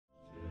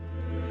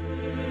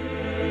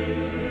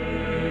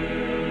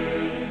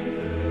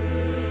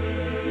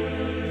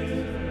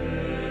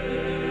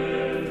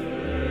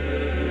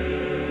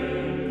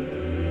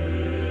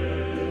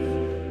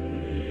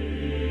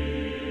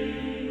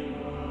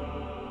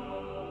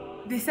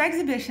This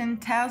exhibition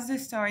tells the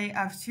story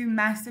of two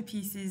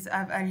masterpieces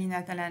of early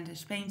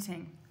Netherlandish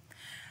painting.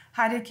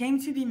 How they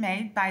came to be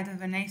made by the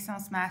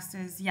Renaissance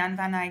masters Jan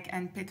van Eyck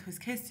and Petrus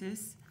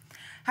Christus,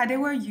 how they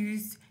were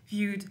used,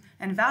 viewed,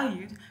 and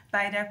valued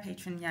by their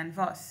patron Jan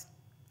Vos.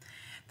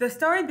 The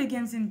story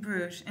begins in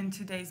Bruges, in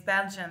today's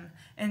Belgium,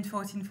 in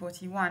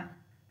 1441.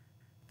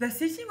 The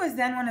city was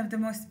then one of the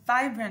most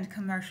vibrant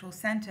commercial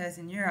centers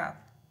in Europe.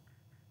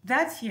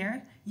 That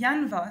year,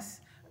 Jan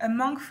Vos, a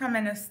monk from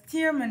an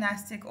austere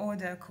monastic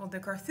order called the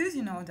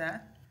Carthusian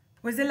Order,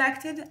 was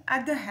elected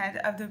at the head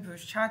of the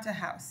Bruges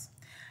Charterhouse,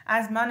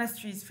 as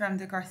monasteries from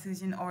the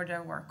Carthusian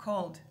Order were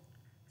called.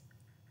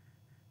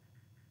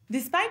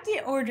 Despite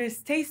the order's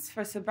taste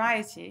for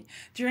sobriety,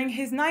 during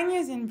his 9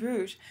 years in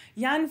Bruges,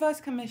 Jan Vos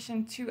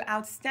commissioned two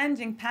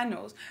outstanding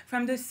panels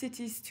from the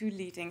city's two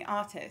leading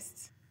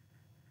artists.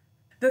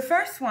 The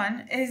first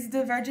one is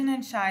the Virgin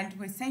and Child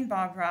with Saint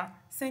Barbara,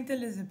 Saint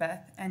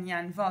Elizabeth, and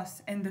Jan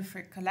Vos in the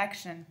Frick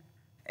collection.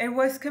 It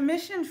was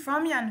commissioned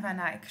from Jan van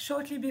Eyck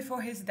shortly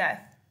before his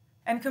death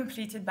and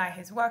completed by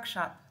his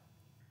workshop.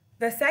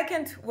 The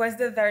second was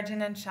the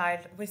Virgin and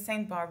Child with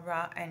Saint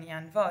Barbara and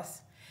Jan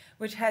Vos,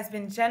 which has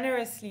been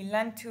generously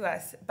lent to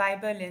us by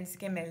Berlin's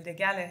Gemälde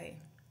Gallery.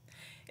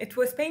 It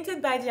was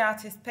painted by the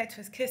artist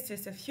Petrus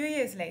Christus a few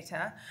years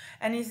later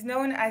and is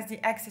known as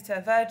the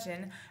Exeter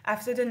Virgin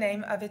after the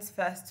name of its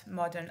first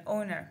modern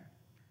owner.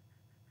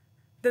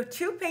 The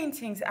two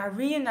paintings are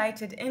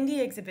reunited in the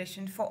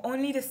exhibition for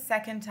only the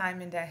second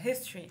time in their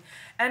history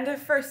and the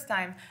first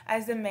time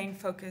as the main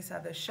focus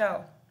of the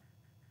show.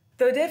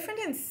 Though different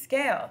in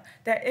scale,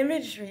 their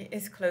imagery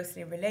is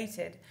closely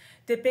related,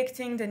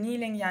 depicting the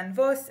kneeling Jan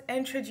Vos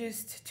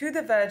introduced to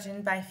the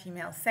Virgin by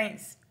female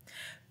saints.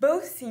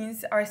 Both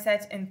scenes are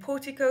set in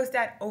porticos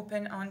that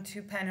open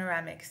onto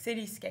panoramic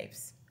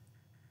cityscapes.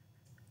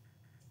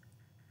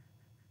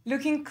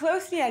 Looking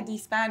closely at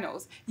these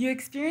panels, you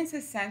experience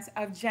a sense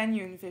of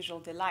genuine visual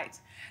delight.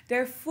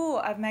 They're full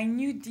of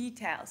minute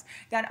details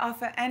that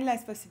offer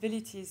endless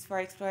possibilities for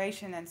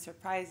exploration and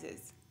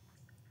surprises.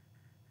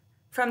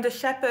 From the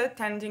shepherd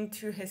tending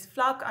to his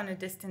flock on a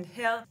distant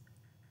hill,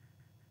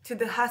 to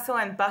the hustle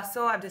and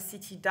bustle of the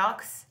city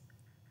docks,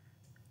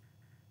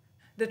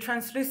 the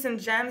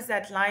translucent gems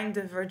that line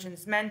the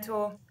Virgin's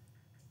mantle,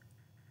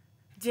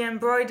 the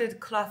embroidered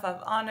cloth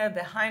of honor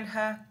behind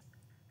her,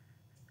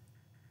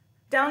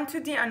 down to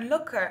the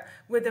onlooker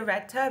with the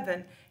red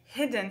turban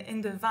hidden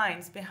in the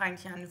vines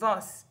behind Jan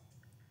Vos.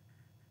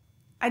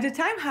 At the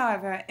time,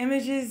 however,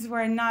 images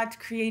were not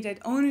created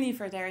only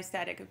for their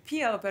aesthetic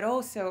appeal, but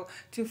also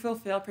to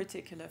fulfill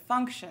particular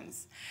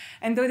functions.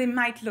 And though they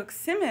might look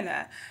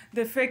similar,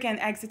 the Frick and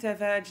Exeter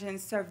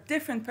Virgins served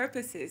different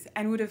purposes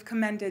and would have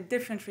commanded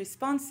different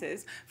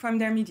responses from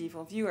their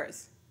medieval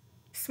viewers.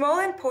 Small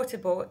and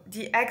portable,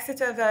 the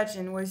Exeter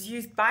Virgin was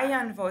used by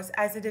Jan Vos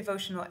as a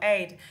devotional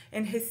aid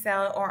in his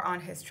cell or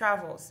on his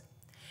travels.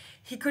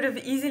 He could have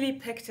easily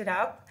picked it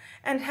up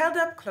and held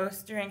up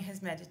close during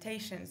his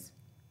meditations.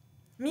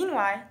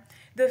 Meanwhile,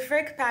 the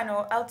Frick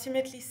panel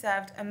ultimately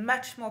served a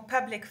much more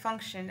public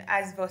function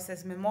as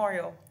Vos's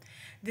memorial,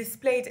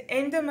 displayed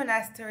in the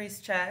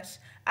monastery's church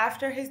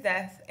after his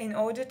death in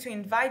order to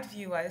invite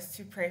viewers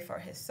to pray for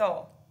his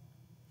soul.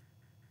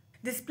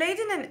 Displayed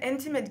in an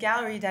intimate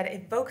gallery that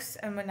evokes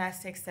a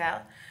monastic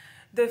cell,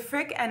 the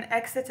Frick and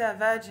Exeter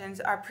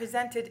Virgins are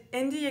presented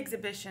in the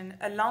exhibition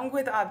along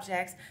with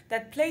objects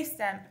that place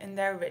them in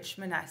their rich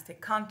monastic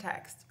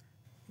context.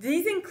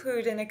 These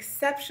include an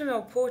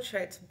exceptional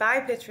portrait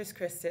by Petrus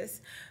Christus,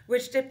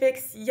 which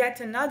depicts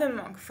yet another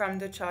monk from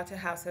the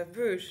Charterhouse of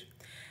Bruges,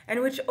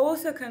 and which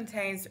also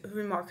contains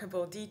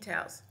remarkable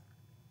details.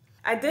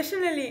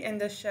 Additionally in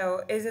the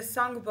show is a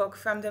songbook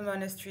from the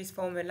monastery's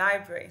former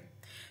library,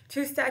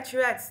 two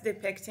statuettes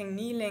depicting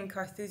kneeling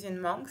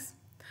Carthusian monks,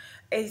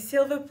 a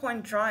silver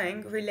point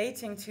drawing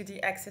relating to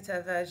the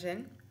Exeter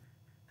Virgin,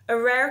 a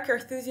rare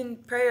Carthusian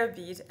prayer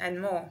bead,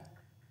 and more.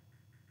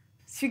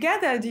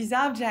 Together, these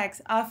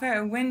objects offer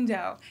a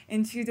window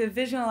into the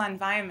visual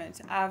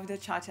environment of the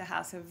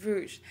Charterhouse of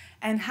Bruges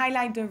and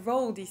highlight the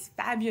role these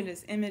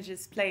fabulous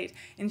images played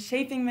in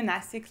shaping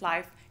monastic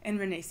life in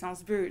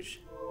Renaissance Bruges.